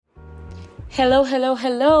Hello, hello,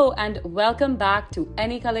 hello, and welcome back to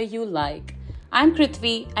Any Color You Like. I'm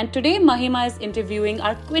Krithvi, and today Mahima is interviewing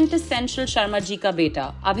our quintessential Sharma Ji Ka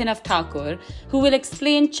Beta, Abhinav Thakur, who will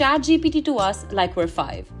explain ChatGPT to us like we're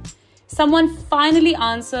five. Someone finally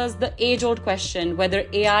answers the age-old question whether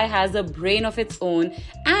AI has a brain of its own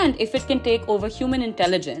and if it can take over human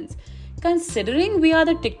intelligence. Considering we are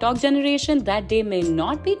the TikTok generation, that day may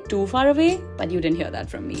not be too far away, but you didn't hear that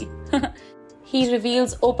from me. He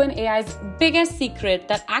reveals OpenAI's biggest secret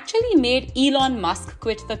that actually made Elon Musk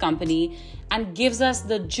quit the company and gives us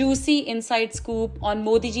the juicy inside scoop on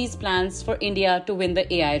Modi ji's plans for India to win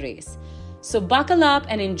the AI race. So buckle up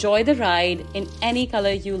and enjoy the ride in any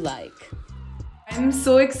color you like. I'm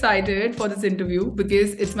so excited for this interview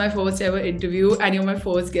because it's my first ever interview and you're my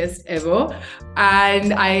first guest ever.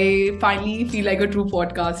 And I finally feel like a true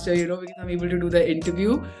podcaster, because I'm able to do the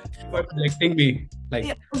interview. For selecting me. Like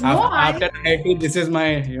Yeah. after IIT, this is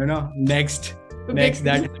my, next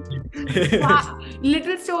that.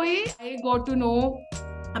 Little story, I got to know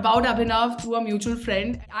about Abhinav through a mutual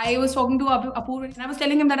friend. I was talking to Apur and I was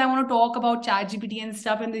telling him that I want to talk about ChatGPT and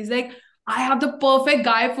stuff. And he's like, I have the perfect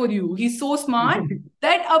guy for you. He's so smart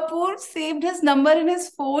that Apur saved his number in his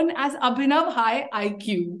phone as Abhinav High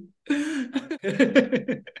IQ.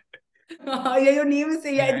 Yeah, your name is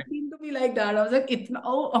yeah, it seemed to be like that. I was like,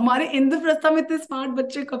 हमारे इंद्रप्रस्थ में इतने smart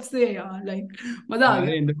बच्चे कब से है यार? Like, मजा आ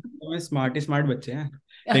गया. इंद्रप्रस्थ में स्मार्ट बच्चे हैं.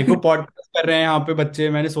 देखो पॉडकास्ट कर रहे हैं यहाँ पे बच्चे.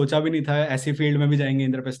 मैंने सोचा भी नहीं था ऐसी फील्ड में भी जाएंगे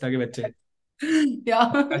इंद्रप्रस्थ के बच्चे.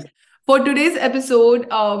 Yeah. For today's episode,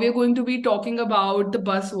 we are going to be talking about the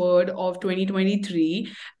buzzword of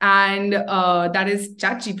 2023, and that is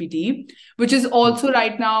ChatGPT, which is also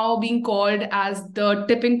right now being called as the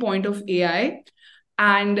tipping point of AI.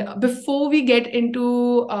 And before we get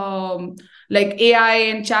into like AI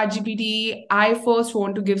and ChatGPT, I first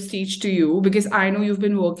want to give stage to you because I know you've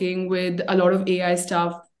been working with a lot of AI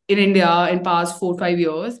stuff in India in past 4-5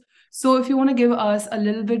 years. So if you want to give us a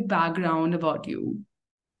little bit background about you.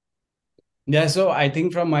 Yeah, so I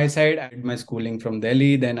think from my side, I did my schooling from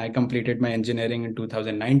Delhi. Then I completed my engineering in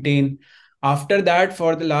 2019. After that,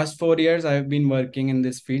 for the last 4 years, I've been working in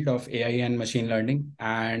this field of AI and machine learning.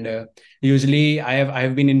 And usually, I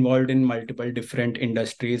have been involved in multiple different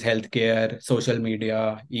industries: healthcare, social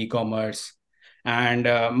media, e-commerce. And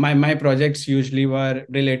my projects usually were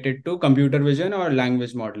related to computer vision or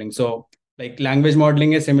language modeling. So, like language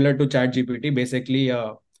modeling is similar to ChatGPT. Basically,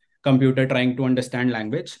 computer trying to understand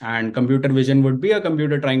language, and computer vision would be a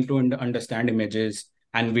computer trying to understand images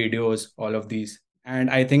and videos, all of these.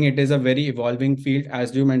 And I think it is a very evolving field.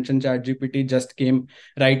 As you mentioned, ChatGPT just came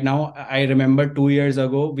right now. I remember 2 years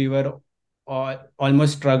ago we were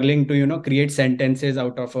almost struggling to create sentences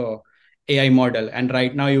out of a AI model, and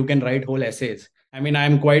right now you can write whole essays. I mean,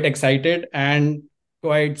 I'm quite excited and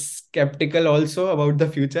quite skeptical also about the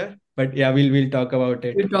future, but yeah, we'll talk about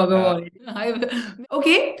it. We'll talk about it.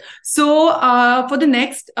 Okay, so for the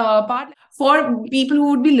next part, for people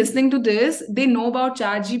who would be listening to this, they know about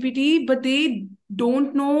ChatGPT, but they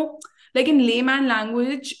don't know, like in layman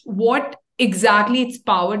language, what exactly it's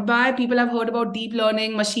powered by. People have heard about deep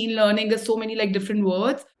learning, machine learning. There's so many like different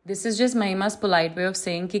words. This is just Mahima's polite way of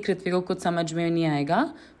saying कि कृथ्वी को कुछ समझ में नहीं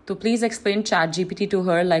आएगा. So please explain ChatGPT to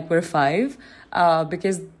her like we're five.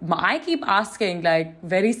 Because I keep asking, like,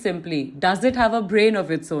 very simply, does it have a brain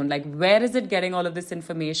of its own? Like, where is it getting all of this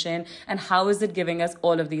information and how is it giving us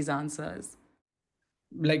all of these answers?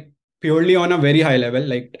 Like, purely on a very high level,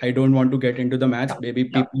 like, I don't want to get into the maths. Maybe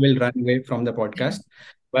people will run away from the podcast.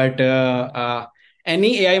 But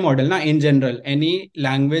any AI model, in general, any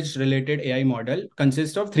language related AI model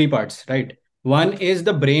consists of three parts, right? One is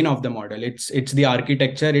the brain of the model. It's the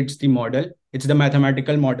architecture, it's the model, it's the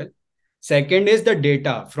mathematical model. Second is the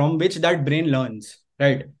data from which that brain learns,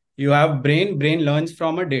 right? You have brain learns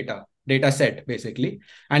from a data set, basically.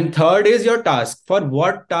 And third is your task. For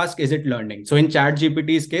what task is it learning? So in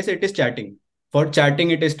ChatGPT's case, it is chatting. For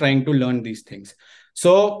chatting, it is trying to learn these things.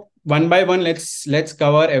 So one by one, let's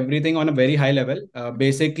cover everything on a very high level.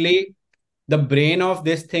 Basically, the brain of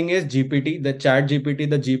this thing is GPT, the ChatGPT.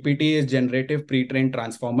 The GPT is generative pre-trained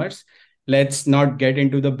transformers. Let's not get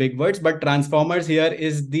into the big words, but transformers here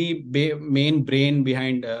is the main brain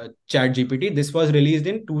behind ChatGPT. This was released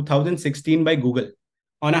in 2016 by Google.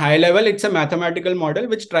 On a high level, it's a mathematical model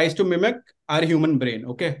which tries to mimic our human brain,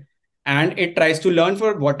 okay? And it tries to learn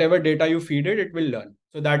for whatever data you feed it, it will learn.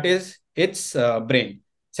 So that is its brain.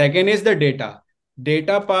 Second is the data.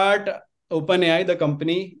 Data part, OpenAI, the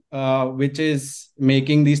company which is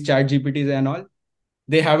making these ChatGPTs and all,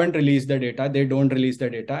 they haven't released the data. They don't release the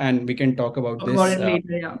data, and we can talk about this later,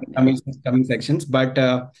 yeah. coming sections. But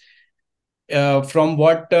from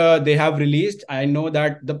what they have released, I know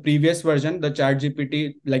that the previous version, the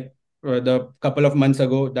ChatGPT, like the couple of months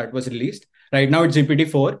ago that was released. Right now it's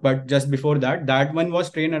GPT-4, but just before that, that one was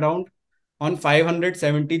trained around on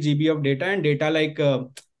 570 GB of data, and data like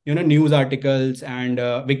news articles and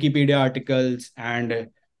Wikipedia articles and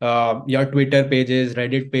your Twitter pages,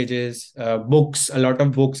 Reddit pages, books, a lot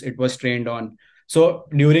of books it was trained on. So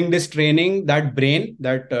during this training, that brain,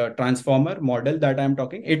 that transformer model that I'm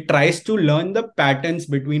talking, it tries to learn the patterns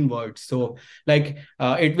between words. So like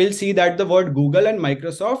it will see that the word Google and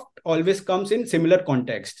Microsoft always comes in similar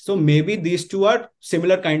context. So maybe these two are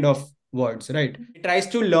similar kind of words, right? It tries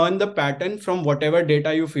to learn the pattern from whatever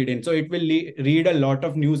data you feed in. So it will read a lot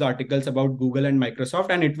of news articles about Google and Microsoft,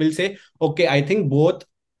 and it will say, okay, I think both,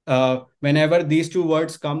 whenever these two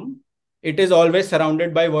words come, it is always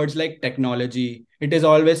surrounded by words like technology. It is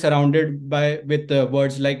always surrounded by with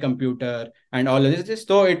words like computer and all of this.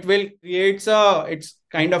 So it will create it's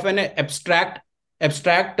kind of an abstract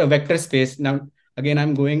vector space. Now again,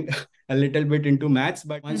 I'm going a little bit into maths,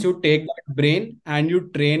 but once you take that brain and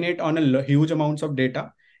you train it on a huge amounts of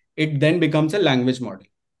data, it then becomes a language model.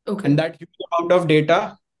 Okay. And that huge amount of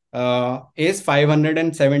data is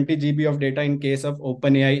 570 GB of data in case of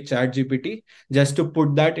OpenAI ChatGPT. Just to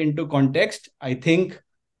put that into context, I think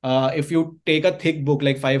if you take a thick book,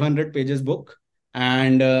 like 500 pages book,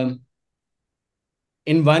 and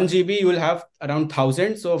in 1 GB, you will have around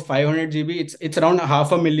 1,000. So 500 GB, it's around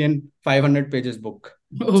 500,000 500 pages book.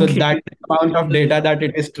 Okay. So that amount of data that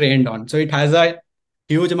it is trained on. So it has a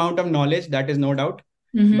huge amount of knowledge, that is no doubt.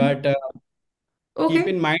 But keep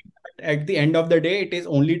in mind that at the end of the day, it is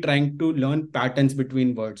only trying to learn patterns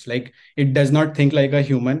between words. Like it does not think like a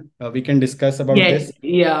human. We can discuss about this.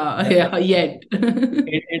 Yet.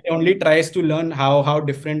 It only tries to learn how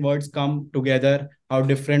different words come together, how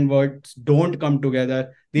different words don't come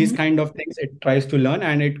together. These kind of things it tries to learn,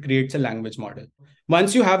 and it creates a language model.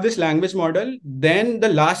 Once you have this language model, then the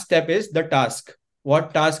last step is the task.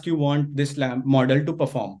 What task you want this model to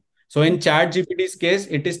perform. So in ChatGPT's case,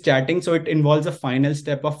 it is chatting. So it involves a final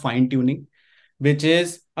step of fine tuning, which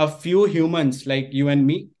is a few humans like you and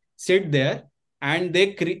me sit there and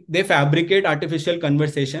they fabricate artificial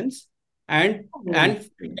conversations and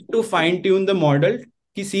to fine tune the model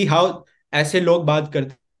कि see how ऐसे लोग बात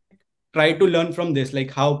करते, try to learn from this,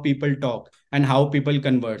 like how people talk and how people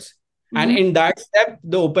converse. And in that step,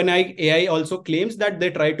 the OpenAI AI also claims that they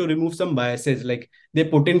try to remove some biases. Like they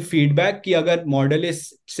put in feedback कि अगर model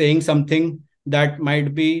is saying something that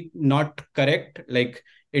might be not correct, like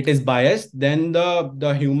it is biased, then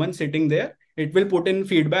the human sitting there, it will put in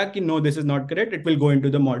feedback कि no, this is not correct. It will go into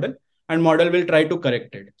the model and model will try to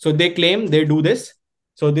correct it. So they claim they do this.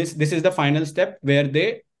 So this is the final step where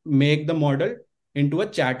they make the model into a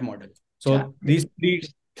chat model. So these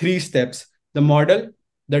three steps: the model,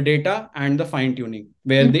 the data, and the fine tuning,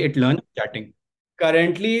 where it learns chatting.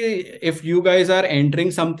 Currently, if you guys are entering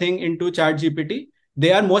something into ChatGPT,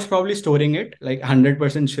 they are most probably storing it like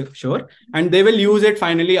 100% sure, and they will use it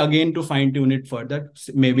finally again to fine tune it further,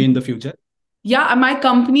 maybe in the future. Yeah, my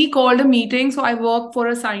company called a meeting. So I work for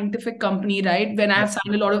a scientific company, right? When I've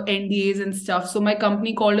signed a lot of NDAs and stuff. So my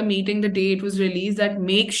company called a meeting the day it was released that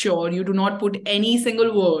make sure you do not put any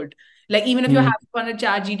single word. Like even if you're having fun at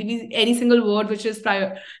ChatGPT, any single word which is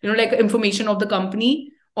prior, like information of the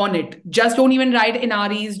company on it. Just don't even write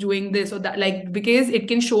Inari is doing this or that, like because it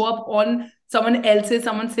can show up on someone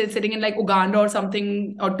sitting in like Uganda or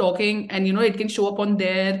something or talking, and it can show up on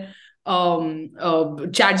their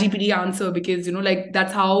chat gpt answer, because like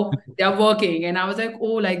that's how they are working. And I was like,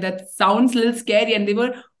 oh, like that sounds a little scary.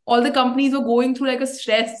 And all the companies were going through like a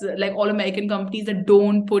stress, like all American companies that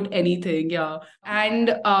don't put anything. And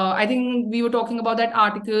I think we were talking about that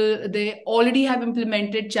article. They already have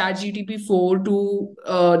implemented chat gtp 4 to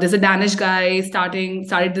there's a Danish guy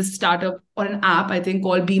started this startup or an app, I think,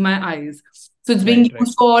 called Be My Eyes. So it's being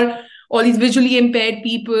used for all these visually impaired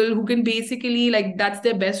people who can basically, like, that's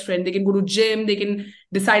their best friend. They can go to gym, they can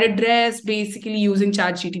decide a dress basically using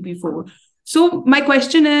chat gtp 4. So my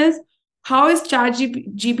question is, how is chat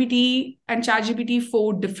gpt and chat gpt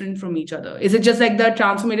 4 different from each other? Is it just like the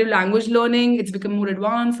transformative language learning, it's become more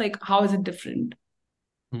advanced? Like, how is it different?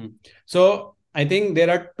 So I think there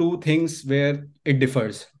are two things where it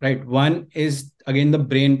differs, right? One is again the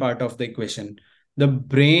brain part of the equation. The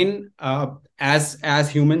brain, as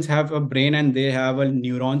humans have a brain and they have a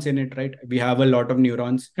neurons in it, right? We have a lot of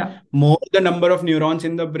neurons. More the number of neurons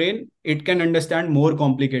in the brain, it can understand more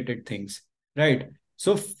complicated things, right?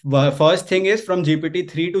 So first thing is, from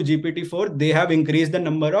GPT-3 to GPT-4, they have increased the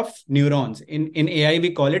number of neurons. In AI,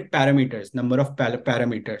 we call it parameters, number of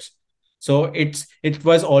parameters. So it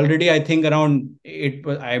was already, I think, around it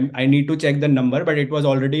was I need to check the number, but it was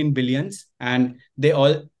already in billions, and they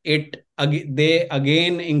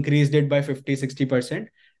again increased it by 50-60%.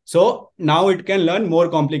 So now it can learn more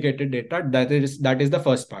complicated data. That is the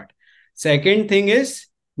first part. Second thing is,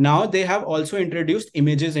 now they have also introduced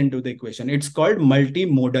images into the equation. It's called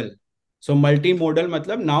multimodal. So multimodal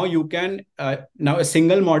matlab now you can now a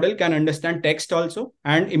single model can understand text also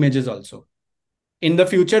and images also. In the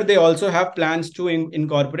future, they also have plans to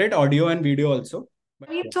incorporate audio and video also.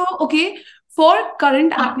 I mean, so okay, for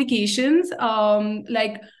current applications,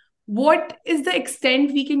 like what is the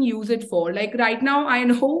extent we can use it for? Like right now, I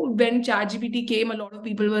know when ChatGPT came, a lot of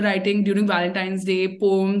people were writing during Valentine's Day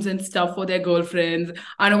poems and stuff for their girlfriends.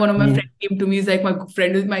 I know one of my Mm. friends came to me, he's like, my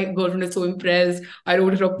girlfriend is so impressed. I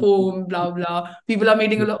wrote her a poem, blah blah. People are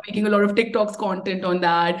making a lot of TikToks content on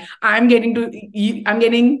that. I'm getting to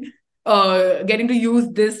use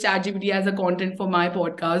this ChatGPT as a content for my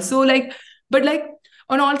podcast. So like, but like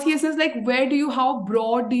on all seriousness, like how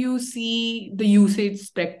broad do you see the usage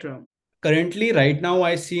spectrum? Currently, right now,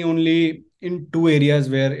 I see only in two areas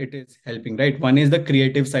where it is helping, right? One is the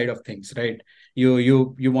creative side of things, right?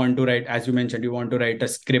 You want to write, as you mentioned, you want to write a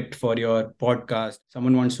script for your podcast.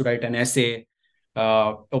 Someone wants to write an essay.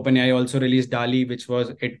 OpenAI also released DALI, which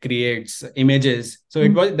was it creates images. So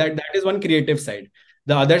it was that is one creative side.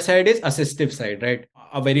 The other side is assistive side, right?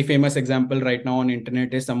 A very famous example right now on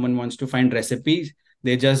internet is someone wants to find recipes.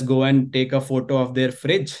 They just go and take a photo of their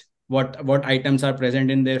fridge, what items are present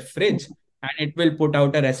in their fridge, and it will put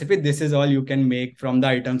out a recipe. This is all you can make from the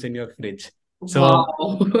items in your fridge. So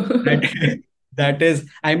Wow. that, that is,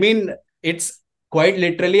 I mean, it's quite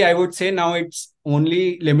literally, I would say now it's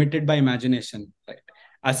only limited by imagination, right?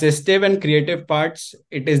 Assistive and creative parts,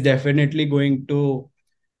 it is definitely going to,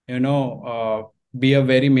 you know, be a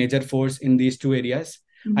very major force in these two areas.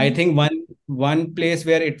 I Mhm. think one place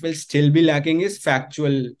where it will still be lacking is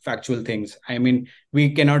factual things. I mean,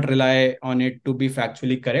 we cannot rely on it to be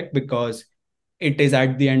factually correct, because it is,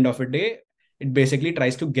 at the end of a day, it basically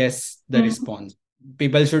tries to guess the Mhm. response.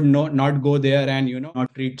 People should not go there and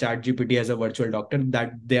not treat ChatGPT as a virtual doctor,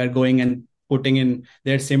 that they are going and putting in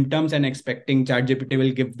their symptoms and expecting ChatGPT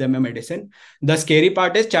will give them a medicine. The scary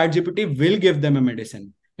part is ChatGPT will give them a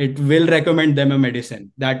medicine. It will recommend them a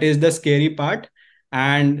medicine. That is the scary part.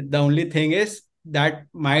 And the only thing is that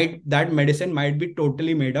medicine might be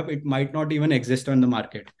totally made up. It might not even exist on the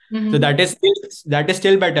market. So Mhm. that is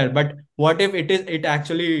still better. But what if it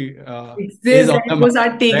actually is Exists on and the people market,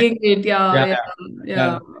 start right? taking it. Yeah, Yeah, yeah, yeah.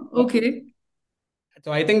 yeah. So, Okay.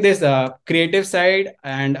 so I think this creative side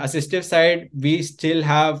and assistive side, we still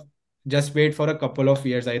have just wait for a couple of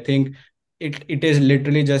years. I think it is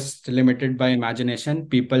literally just limited by imagination.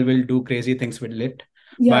 People will do crazy things with it.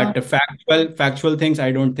 Yeah. But the factual things,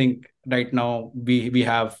 I don't think right now we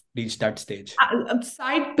have reached that stage.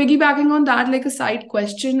 Side piggybacking on that, like a side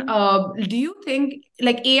question. Do you think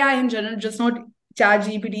like AI in general, just not Chat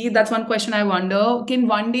GPT? That's one question I wonder. Can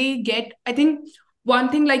one day get? I think one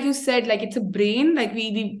thing, like you said, like it's a brain. Like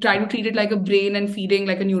we try to treat it like a brain and feeding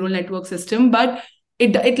like a neural network system, but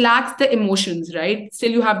it lacks the emotions, right?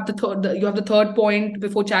 Still, you have you have the third point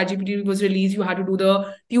before Chat GPT was released. You had to do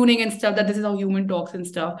the tuning and stuff. That this is how human talks and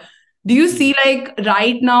stuff. Do you Hmm. see like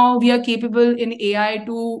right now we are capable in AI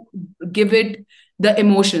to give it the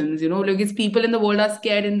emotions, like it's people in the world are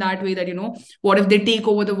scared in that way that what if they take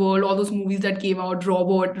over the world, all those movies that came out,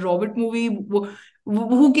 robert movie,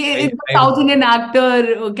 who came, I, it's a I South Indian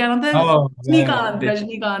actor, Oh, yeah,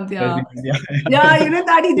 Rajnikant, yeah. yeah. Yeah,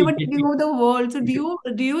 that they were taking over the world. So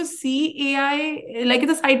do you see AI, like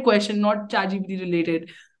it's a side question, not ChatGPT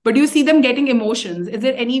related, but do you see them getting emotions? Is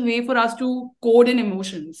there any way for us to code in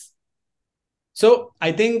emotions? So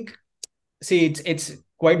I think, see, it's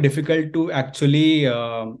quite difficult to actually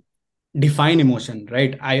define emotion,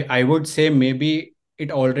 right? I would say maybe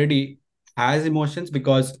it already has emotions,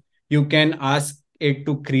 because you can ask it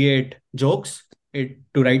to create jokes, it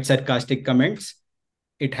to write sarcastic comments.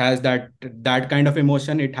 It has that kind of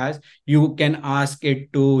emotion. It has, you can ask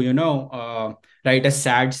it to write a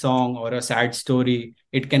sad song or a sad story.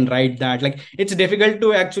 It can write that. Like, it's difficult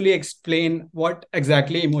to actually explain what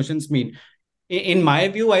exactly emotions mean. In my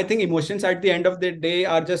view, I think emotions at the end of the day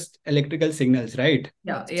are just electrical signals, right?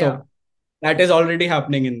 Yeah, yeah. So that is already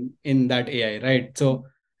happening in that AI, right? So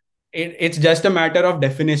it's just a matter of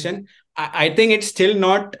definition. I think it's still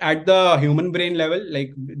not at the human brain level.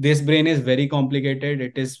 Like, this brain is very complicated,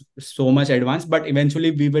 it is so much advanced, but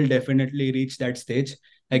eventually we will definitely reach that stage.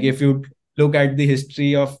 Like, if you look at the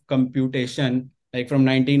history of computation, like from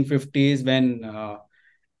 1950s, when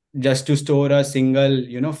just to store a single,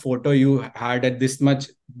 photo you had at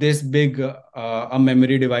this big a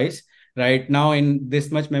memory device. Right now, in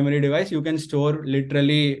this much memory device, you can store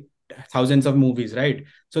literally thousands of movies, right?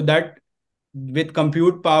 So that with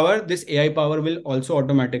compute power, this AI power will also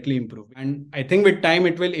automatically improve. And I think with time,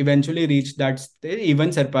 it will eventually reach that stage,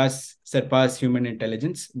 even surpass human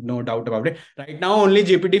intelligence, no doubt about it. Right now, only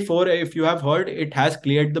GPT-4, if you have heard, it has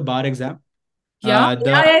cleared the bar exam. Yeah, The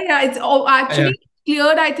yeah. It's Yeah. actually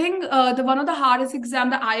cleared. I think the one of the hardest exam,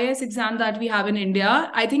 the IAS exam that we have in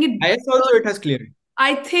India. I think it. IS also it has cleared.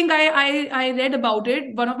 I think I read about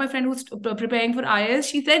it. One of my friend who's preparing for IAS,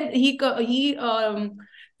 she said he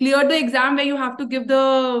cleared the exam where you have to give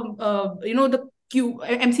the the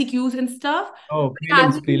MCQs and stuff. Oh, But he prelims,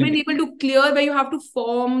 hasn't been prelims. able to clear where you have to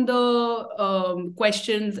form the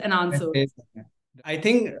questions and answers. I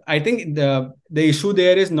think the issue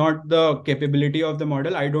there is not the capability of the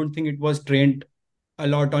model. I don't think it was trained a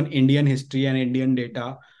lot on Indian history and Indian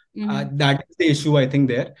data. Mm-hmm. That is the issue, I think,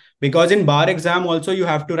 there. Because in bar exam also you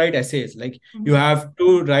have to write essays. Like you Mm-hmm. have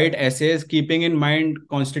to write essays keeping in mind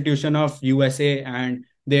Constitution of USA and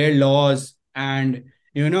their laws. And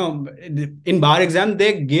in bar exam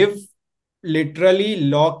they give literally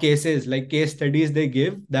law cases, like case studies they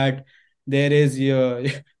give, that there is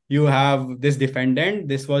you have this defendant,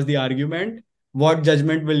 this was the argument, what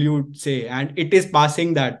judgment will you say? And it is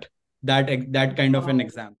passing that kind of an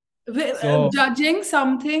exam. So Judging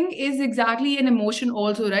something is exactly an emotion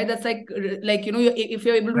also, right? That's like if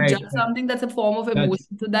you're able to right, judge right. something, that's a form of That's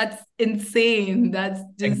emotion. So that's insane. That's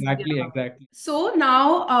just, yeah. exactly. So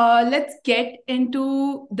now let's get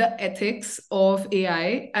into the ethics of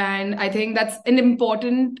AI. And I think that's an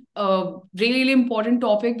important, really, really important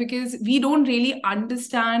topic because we don't really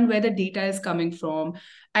understand where the data is coming from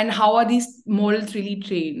and how are these models really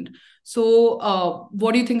trained. So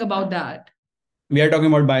what do you think about that? We are talking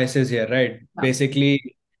about biases here, right? Yeah.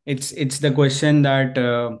 Basically, it's the question that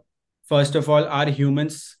first of all, are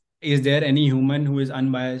humans? Is there any human who is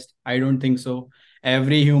unbiased? I don't think so.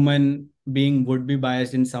 Every human being would be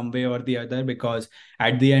biased in some way or the other, because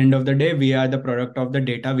at the end of the day, we are the product of the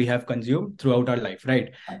data we have consumed throughout our life,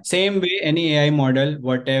 right? Same way, any AI model,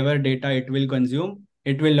 whatever data it will consume,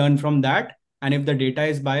 it will learn from that. And if the data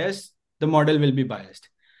is biased, the model will be biased.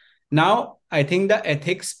 Now, I think the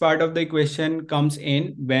ethics part of the equation comes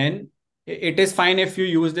in when it is fine if you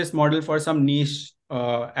use this model for some niche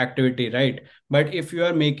activity, right? But if you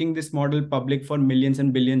are making this model public for millions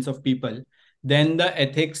and billions of people, then the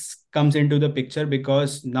ethics comes into the picture,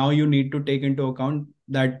 because now you need to take into account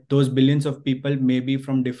that those billions of people may be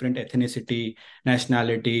from different ethnicity,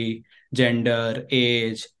 nationality, gender,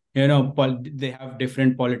 age, they have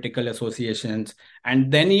different political associations.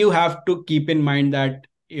 And then you have to keep in mind that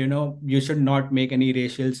you should not make any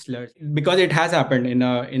racial slurs, because it has happened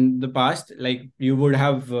in the past. Like you would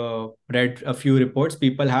have read a few reports,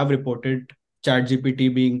 people have reported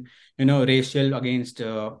ChatGPT being racial against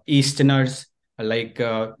easterners, like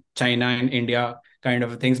China and India kind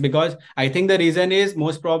of things. Because I think the reason is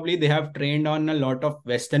most probably they have trained on a lot of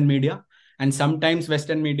Western media, and sometimes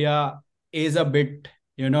Western media is a bit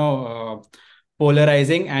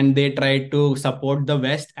polarizing, and they try to support the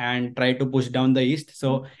West and try to push down the East.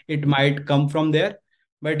 So it might come from there.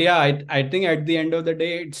 But yeah, I think at the end of the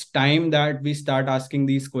day, it's time that we start asking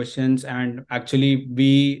these questions, and actually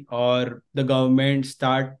we or the government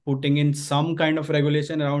start putting in some kind of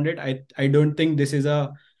regulation around it. I don't think this is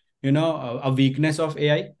a weakness of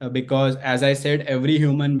AI, because as I said, every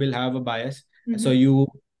human will have a bias. So Mhm.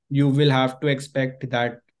 you will have to expect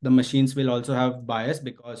that the machines will also have bias,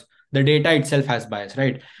 because the data itself has bias,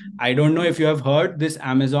 right? I don't know if you have heard this.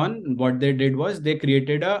 Amazon, what they did was they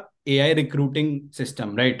created a AI recruiting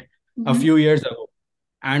system, right? A Mhm. few years ago.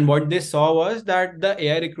 And what they saw was that the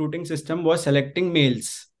AI recruiting system was selecting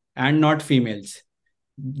males and not females.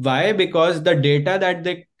 Why? Because the data that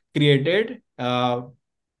they created,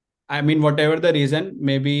 I mean, whatever the reason,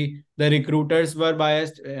 maybe the recruiters were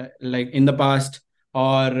biased, like in the past,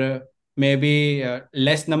 or maybe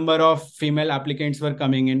less number of female applicants were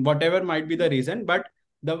coming in, whatever might be the reason. But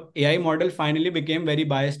the AI model finally became very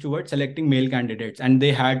biased towards selecting male candidates, and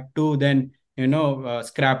they had to then,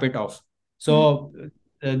 scrap it off. Mhm. So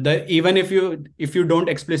the even if you don't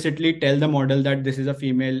explicitly tell the model that this is a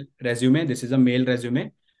female resume, this is a male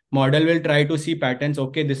resume, model will try to see patterns.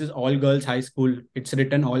 Okay, this is all girls high school, it's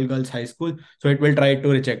written all girls high school, so it will try to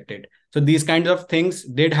reject it. So these kinds of things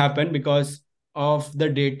did happen because of the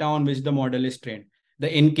data on which the model is trained.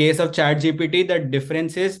 The In case of chat gpt, the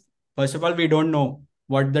difference is, first of all, we don't know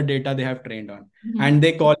what the data they have trained on, Mhm. and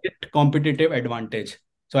they call it competitive advantage.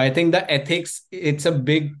 So I think the ethics, it's a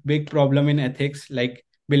big problem in ethics. Like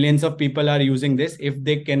billions of people are using this. If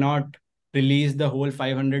they cannot release the whole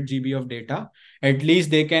 500 GB of data, at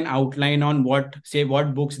least they can outline on what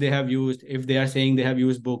books they have used, if they are saying they have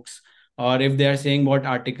used books, or if they are saying what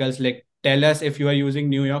articles, like tell us if you are using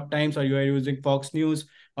New York Times, or you are using Fox News,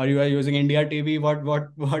 or you are using India TV, what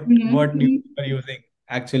news Mhm. you are using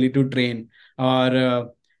actually to train,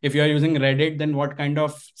 or if you are using Reddit, then what kind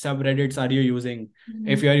of subreddits are you using?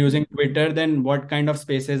 If Mhm. you are using Twitter, then what kind of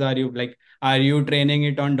spaces are you, like, are you training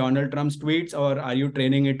it on Donald Trump's tweets, or are you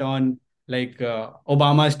training it on like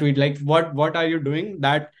Obama's tweet? Like what are you doing?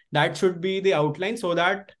 That should be the outline, so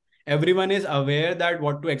that everyone is aware that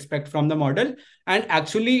what to expect from the model. And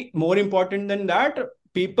actually, more important than that,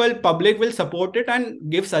 public will support it and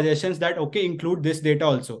give suggestions that, okay, include this data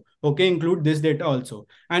also, okay, include this data also,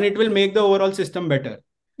 and it will make the overall system better.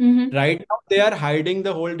 Mhm. Right now, they are hiding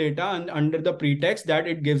the whole data under the pretext that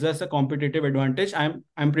it gives us a competitive advantage.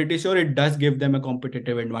 I'm pretty sure it does give them a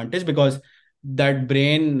competitive advantage, because that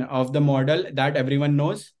brain of the model that everyone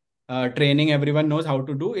knows, training everyone knows how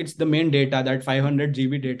to do. It's the main data, that 500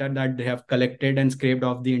 GB data that they have collected and scraped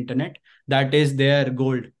off the internet. That is their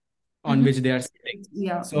gold on Mhm. which they are sitting.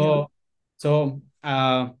 Yeah, yeah. So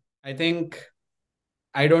I think,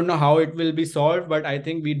 I don't know how it will be solved, but I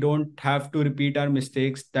think we don't have to repeat our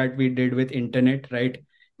mistakes that we did with internet, right?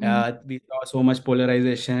 Mhm. We saw so much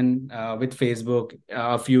polarization with Facebook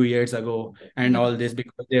a few years ago, and Yeah. all this,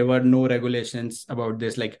 because there were no regulations about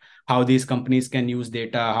this, like how these companies can use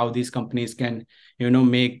data, how these companies can,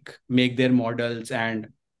 make their models and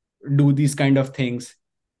do these kind of things.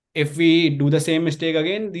 If we do the same mistake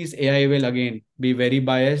again, these AI will again be very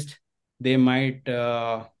biased. They might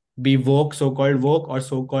be woke, so-called woke, or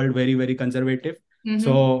so-called very, very conservative. Mhm.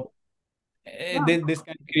 So Yeah. this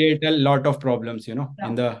can create a lot of problems, Yeah.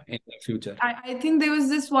 in the future. I think there was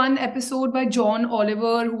this one episode by John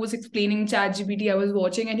Oliver who was explaining ChatGPT I was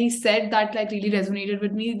watching, and he said that like really resonated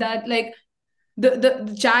with me, that like the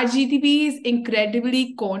ChatGPT is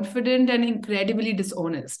incredibly confident and incredibly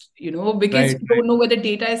dishonest, because Right, you right. don't know where the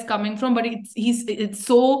data is coming from, but it's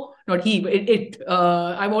so not he, but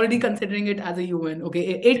I'm already considering it as a human. Okay,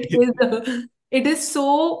 it is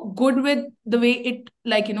so good with the way it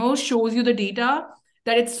like shows you the data,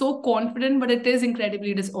 that it's so confident, but it is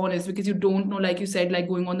incredibly dishonest because you don't know, like you said, like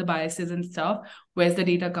going on the biases and stuff, where's the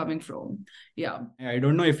data coming from. Yeah. I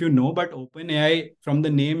don't know if you know, but OpenAI, from the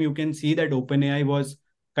name, you can see that OpenAI was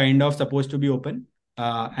kind of supposed to be open.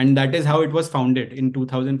 And that is how it was founded in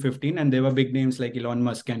 2015. And there were big names like Elon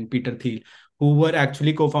Musk and Peter Thiel, who were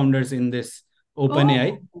actually co-founders in this Oh,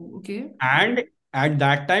 OpenAI. okay. And at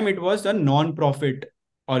that time, it was a non-profit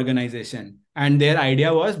organization. And their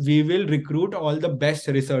idea was, we will recruit all the best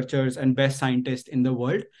researchers and best scientists in the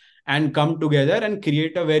world and come together and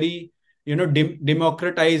create a very,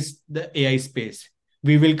 democratize the AI space.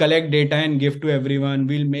 We will collect data and give to everyone.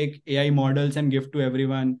 We'll make AI models and give to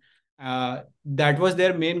everyone. That was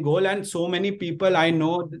their main goal. And so many people I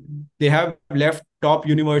know, they have left top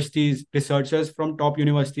universities, researchers from top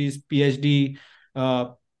universities, PhD,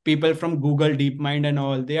 people from Google, DeepMind, and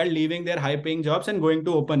all, they are leaving their high paying jobs and going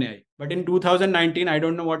to OpenAI. But in 2019, I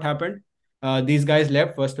don't know what happened. These guys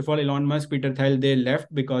left. First of all, Elon Musk, Peter Thiel, they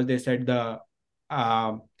left because they said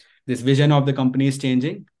uh, this vision of the company is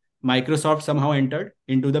changing. Microsoft somehow entered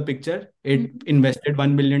into the picture. It Mhm. invested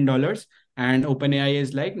 $1 billion, and OpenAI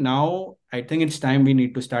is like, now I think it's time we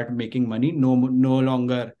need to start making money. No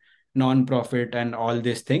longer non-profit and all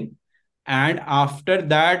this thing. And after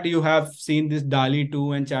that, you have seen this DALI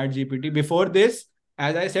 2 and ChatGPT. Before this,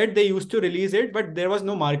 as I said, they used to release it, but there was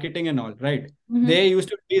no marketing and all, right? Mhm. They used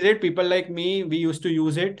to release it. People like me, we used to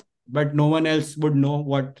use it, but no one else would know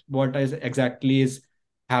what is exactly is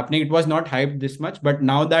happening. It was not hyped this much, but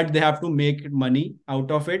now that they have to make money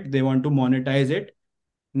out of it, they want to monetize it.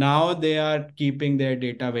 Now they are keeping their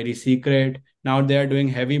data very secret. Now they are doing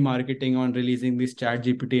heavy marketing on releasing this chat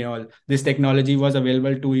GPT and all. This technology was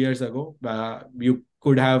available 2 years ago. You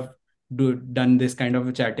could have done this kind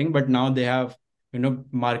of chatting, but now they have,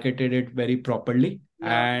 marketed it very properly.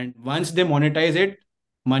 Yeah. And once they monetize it,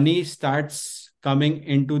 money starts coming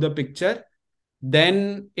into the picture.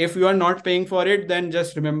 Then if you are not paying for it, then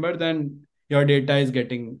just remember, then your data is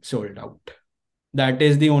getting sold out. That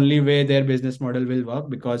is the only way their business model will work,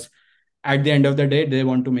 because at the end of the day, they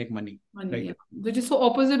want to make money, Money, right? yeah. Which is so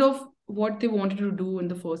opposite of what they wanted to do in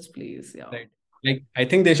the first place. Yeah. Right. Like, I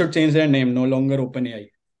think they should change their name. No longer OpenAI.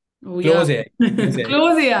 Oh, yeah. Close AI. Close AI.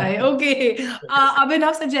 Close AI. Okay.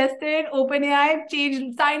 Abhinav suggested OpenAI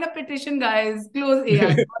change, sign a petition, guys. Close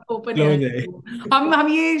AI, not OpenAI. Close AI. हम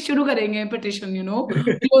ये शुरू करेंगे petition,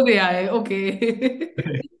 Close AI. Okay.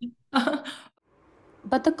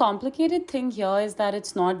 But the complicated thing here is that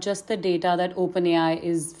it's not just the data that OpenAI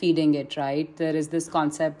is feeding it, right? There is this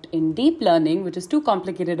concept in deep learning, which is too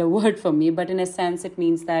complicated a word for me, but in a sense, it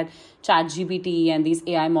means that ChatGPT and these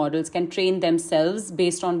AI models can train themselves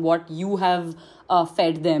based on what you have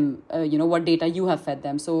fed them, what data you have fed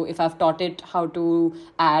them. So if I've taught it how to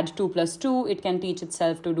add 2 plus 2, it can teach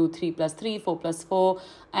itself to do 3 plus 3, 4 plus 4,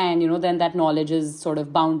 and, then that knowledge is sort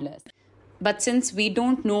of boundless. But since we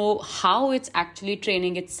don't know how it's actually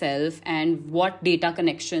training itself and what data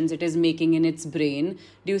connections it is making in its brain,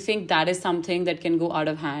 do you think that is something that can go out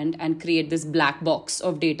of hand and create this black box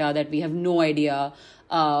of data that we have no idea,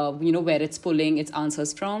 where it's pulling its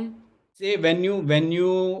answers from? Say when you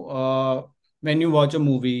watch a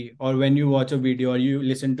movie or when you watch a video or you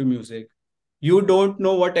listen to music, you don't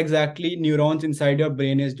know what exactly neurons inside your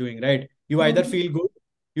brain is doing, right? You either feel good,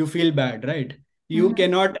 you feel bad, right? You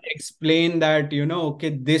cannot explain that, okay,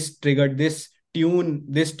 this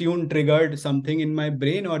tune triggered something in my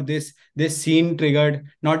brain, or this scene triggered,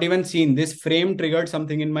 not even scene, this frame triggered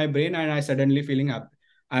something in my brain, and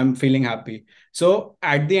I'm feeling happy. So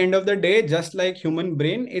at the end of the day, just like human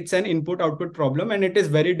brain, it's an input output problem, and it is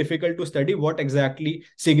very difficult to study what exactly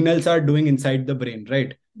signals are doing inside the brain,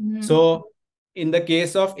 right? So in the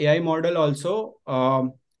case of AI model also,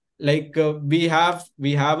 we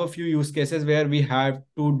have a few use cases where we have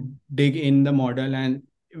to dig in the model and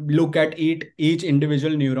look at each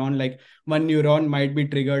individual neuron. Like one neuron might be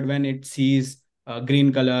triggered when it sees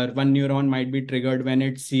green color, one neuron might be triggered when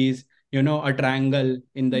it sees a triangle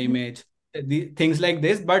in the image, things like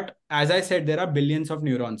this. But as I said, there are billions of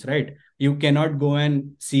neurons, right? You cannot go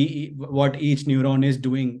and see what each neuron is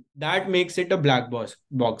doing. That makes it a black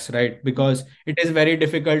box, right? Because it is very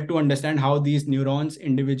difficult to understand how these neurons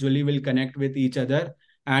individually will connect with each other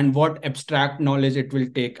and what abstract knowledge it will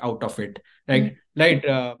take out of it, right? Right.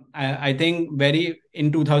 I think very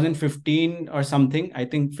in 2015 or something, I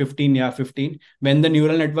think 15, yeah, 15, when the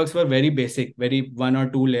neural networks were very basic, very one or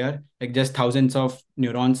two layer, like just thousands of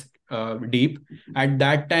neurons deep. At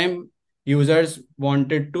that time, users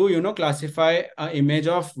wanted to, classify an image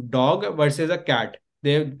of dog versus a cat.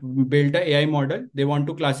 They built an AI model. They want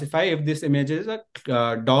to classify if this image is a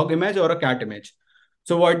dog image or a cat image.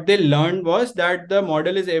 So what they learned was that the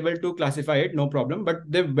model is able to classify it, no problem. But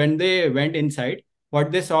when they went inside,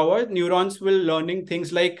 what they saw was neurons will learning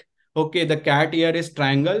things like, okay, the cat ear is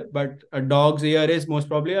triangle, but a dog's ear is most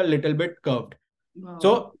probably a little bit curved. Wow.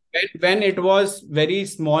 So when it was very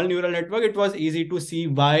small neural network, it was easy to see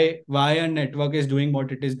why a network is doing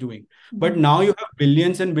what it is doing. But now you have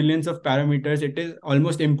billions and billions of parameters. It is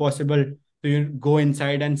almost impossible to go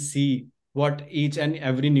inside and see what each and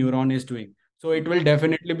every neuron is doing. So it will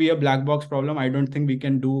definitely be a black box problem. I don't think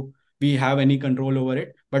we have any control over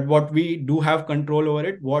it. But what we do have control over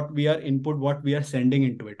it, what we are sending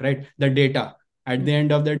into it, right? The data. At the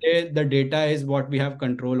end of the day, the data is what we have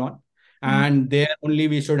control on. And there only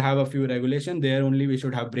we should have a few regulation. There only we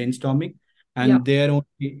should have brainstorming. And there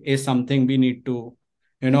only is something we need to,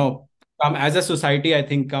 come as a society, I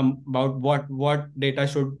think, come about what data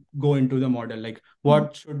should go into the model. Like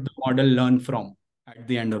what should the model learn from at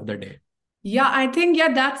the end of the day? Yeah, I think,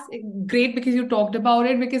 that's great because you talked about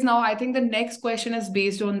it. Because now I think the next question is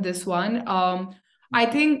based on this one. I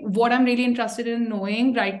think what I'm really interested in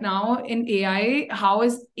knowing right now in AI, how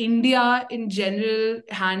is India in general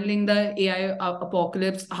handling the AI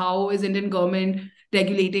apocalypse? How is Indian government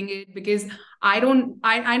regulating it? Because I know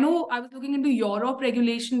I was looking into Europe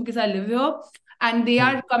regulation because I live here, and they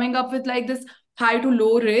are coming up with like this high to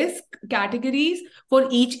low risk categories for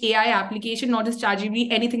each AI application, not just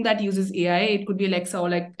ChatGPT, anything that uses AI. It could be Alexa or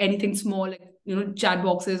like anything small, like chat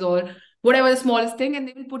boxes or whatever the smallest thing, and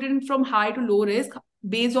they will put it in from high to low risk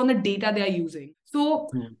based on the data they are using. So,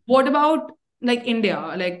 what about like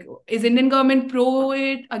India? Like, is Indian government pro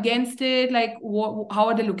it, against it? Like, how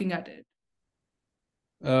are they looking at it?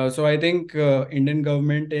 So I think Indian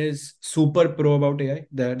government is super pro about AI.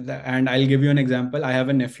 And I'll give you an example. I have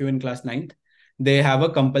a nephew in class 9th. They have a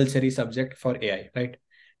compulsory subject for AI, right?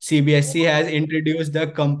 CBSE has introduced the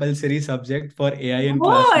compulsory subject for AI in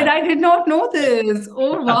class Oh, 9th. I did not know this.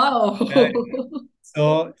 Oh, wow.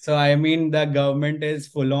 So I mean, the government is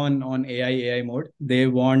full on AI mode. They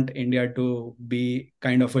want India to be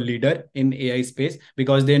kind of a leader in AI space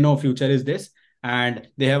because they know future is this, and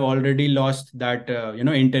they have already lost that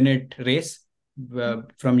internet race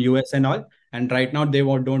from US and all, and right now they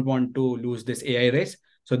don't want to lose this AI race.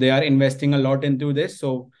 So they are investing a lot into this.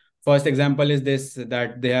 So first example is this,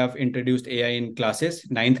 that they have introduced AI in classes,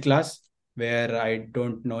 9th class. where I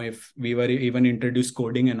don't know if we were even introduced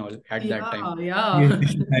coding and all at that time. Yeah.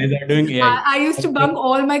 These guys are doing AI. I used to bunk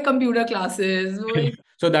all my computer classes.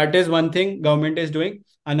 So that is one thing government is doing.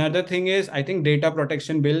 Another thing is, I think, data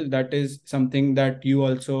protection bill. That is something that you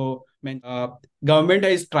also mentioned. Government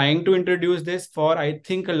is trying to introduce this for, I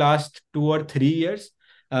think, last 2 or 3 years.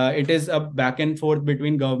 It is a back and forth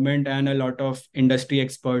between government and a lot of industry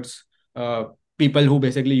experts, people who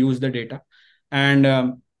basically use the data.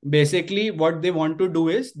 And basically, what they want to do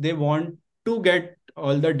is they want to get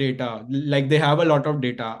all the data. Like they have a lot of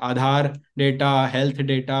data, Aadhaar data, health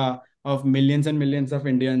data of millions and millions of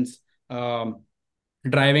Indians,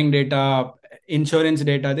 driving data, insurance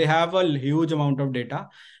data. They have a huge amount of data,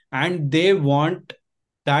 and they want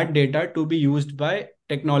that data to be used by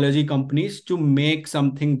technology companies to make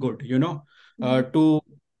something good, to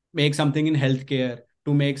make something in healthcare,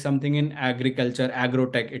 to make something in agriculture,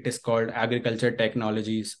 agrotech, it is called agriculture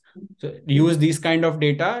technologies. So use these kind of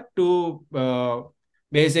data to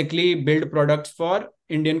basically build products for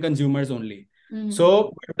Indian consumers only.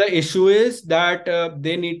 So the issue is that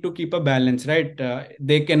they need to keep a balance, right?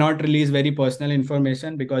 They cannot release very personal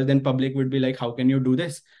information because then public would be like, how can you do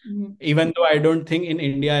this? Even though I don't think in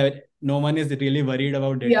India, no one is really worried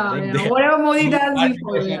about data. Yeah, Like yeah. Whatever Modi does, our we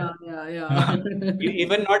follow. generation, Yeah.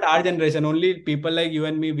 even not our generation, only people like you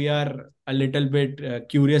and me, we are a little bit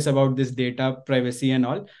curious about this data privacy and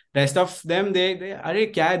all. Rest of them, they अरे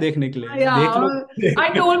क्या है देखने के लिए देख लो. I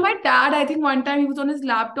told my dad, I think one time he was on his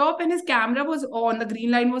laptop and his camera was on, the green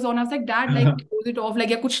line was on. I was like, Dad, like close it off, like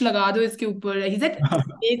या कुछ लगा दो इसके ऊपर. He said,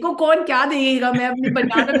 देखो कौन क्या देगा, मैं अपनी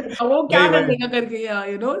बना कर दूंगा, वो क्या कर देगा करके,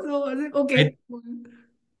 So I was like, okay.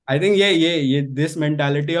 I think this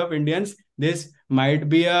mentality of Indians, this might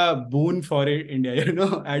be a boon for India,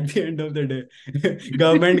 at the end of the day.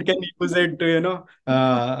 Government can use it to,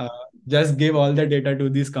 just give all the data to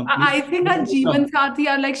these companies. I think that Jeevan Sathi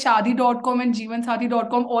or like Shadi.com and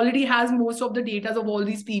Jeevansathi.com already has most of the data of all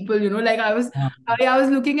these people, like I was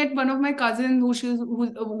looking at one of my cousins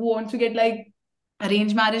who wants to get like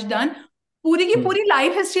arranged marriage done. पूरी की पूरी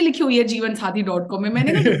life history लिखी हुई है जीवनसाथी.com में.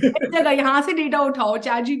 मैंने कहा जगह यहाँ से डेटा उठाओ,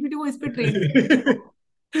 चैट जीपीटी को इस पे ट्रेन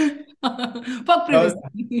फक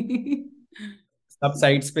प्राइवेसी. सब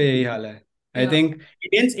साइट्स पे यही हाल है. आई थिंक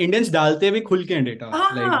इंडियंस डालते भी खुल के डेटा.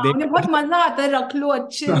 उन्हें बहुत मजा आता है, रख लो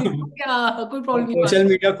अच्छे से, क्या कोई प्रॉब्लम नहीं. सोशल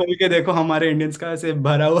मीडिया खोल के देखो, हमारे इंडियंस का ऐसे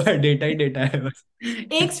भरा हुआ है, डेटा ही डेटा है बस.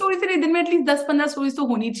 एक स्टोरी से दिन में एटलीस्ट 10-15 स्टोरीज तो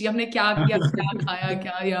होनी चाहिए, हमने क्या किया, क्या खाया,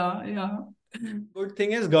 क्या. या Good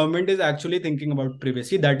thing is government is actually thinking about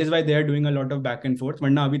privacy. That is why they are doing a lot of back and forth.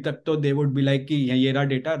 वरना अभी तक तो they would be like कि ये रहा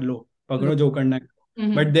डेटा, लो पकड़ो जो करना है.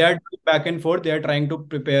 But they are doing back and forth. They are trying to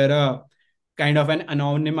prepare a kind of an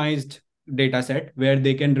anonymized data set where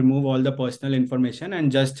they can remove all the personal information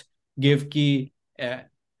and just give कि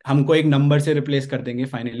हमको एक number से replace कर देंगे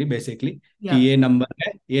finally, basically कि ये number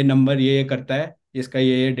है, ये नंबर ये करता है, इसका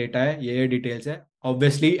ये डेटा है, ये डिटेल्स है.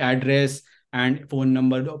 Obviously address and phone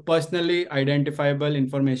number, personally identifiable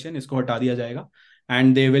information, इसको हटा दिया जाएगा.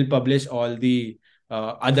 And they will publish all the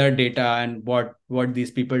other data and what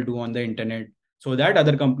these people do on the internet, so that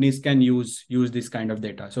other companies can use this kind of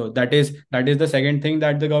data. So that is the second thing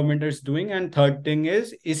that the government is doing. And third thing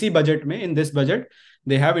is, isi budget mein, in this budget,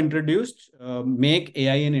 they have introduced Make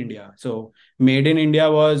AI in India. So Made in India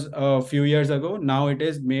was a few years ago. Now it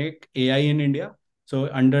is Make AI in India. So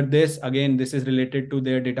under this, again, this is related to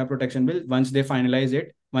their data protection bill. Once they finalize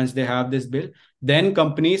it, once they have this bill, then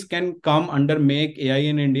companies can come under Make AI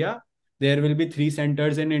in India. There will be 3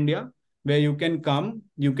 centers in India where you can come,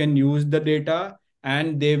 you can use the data,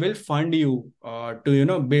 and they will fund you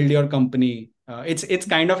to build your company. It's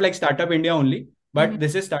kind of like Startup India only, but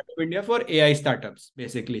this is Startup India for AI startups,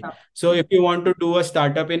 basically. So if you want to do a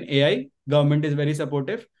startup in AI, government is very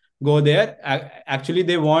supportive. Go there. Actually,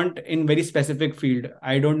 they want in very specific field.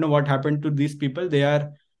 I don't know what happened to these people. They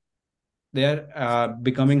are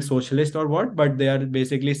becoming socialist or what, but they are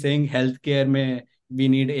basically saying healthcare mein we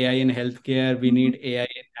need AI in healthcare, we need AI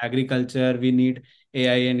in agriculture, we need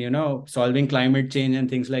AI in solving climate change and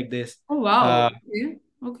things like this. Oh wow.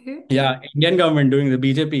 Okay. Yeah, Indian government doing the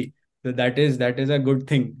BJP. So that is a good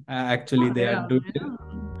thing. Actually, they are doing it.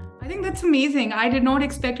 I think that's amazing. I did not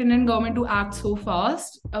expect Indian government to act so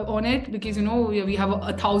fast on it, because we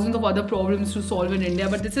have thousands of other problems to solve in India.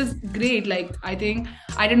 But this is great. Like, I think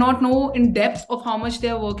I did not know in depth of how much they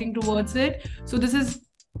are working towards it. So this is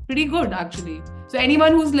pretty good, actually. So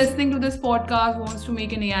anyone who's listening to this podcast wants to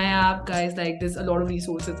make an AI app, guys, like there's a lot of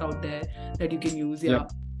resources out there that you can use. Yeah.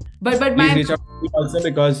 But please reach out to me also,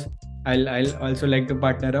 because I'll also like to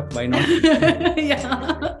partner up. Why not?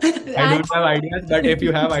 Yeah. I don't have ideas, but if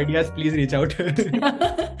you have ideas, please reach out.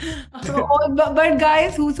 But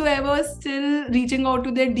guys, whosoever is still reaching out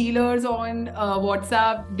to their dealers on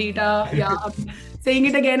WhatsApp data, yeah, I'm saying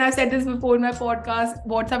it again. I've said this before in my podcast.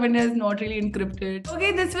 WhatsApp India is not really encrypted.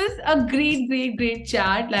 Okay, this was a great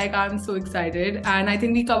chat. Like, I'm so excited, and I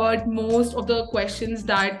think we covered most of the questions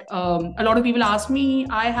that a lot of people asked me.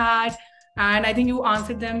 I had. And I think you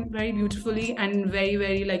answered them very beautifully and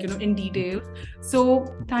very, like, in detail. So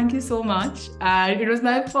thank you so much. And it was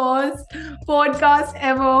my first podcast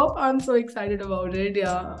ever. I'm so excited about it.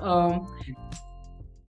 Yeah.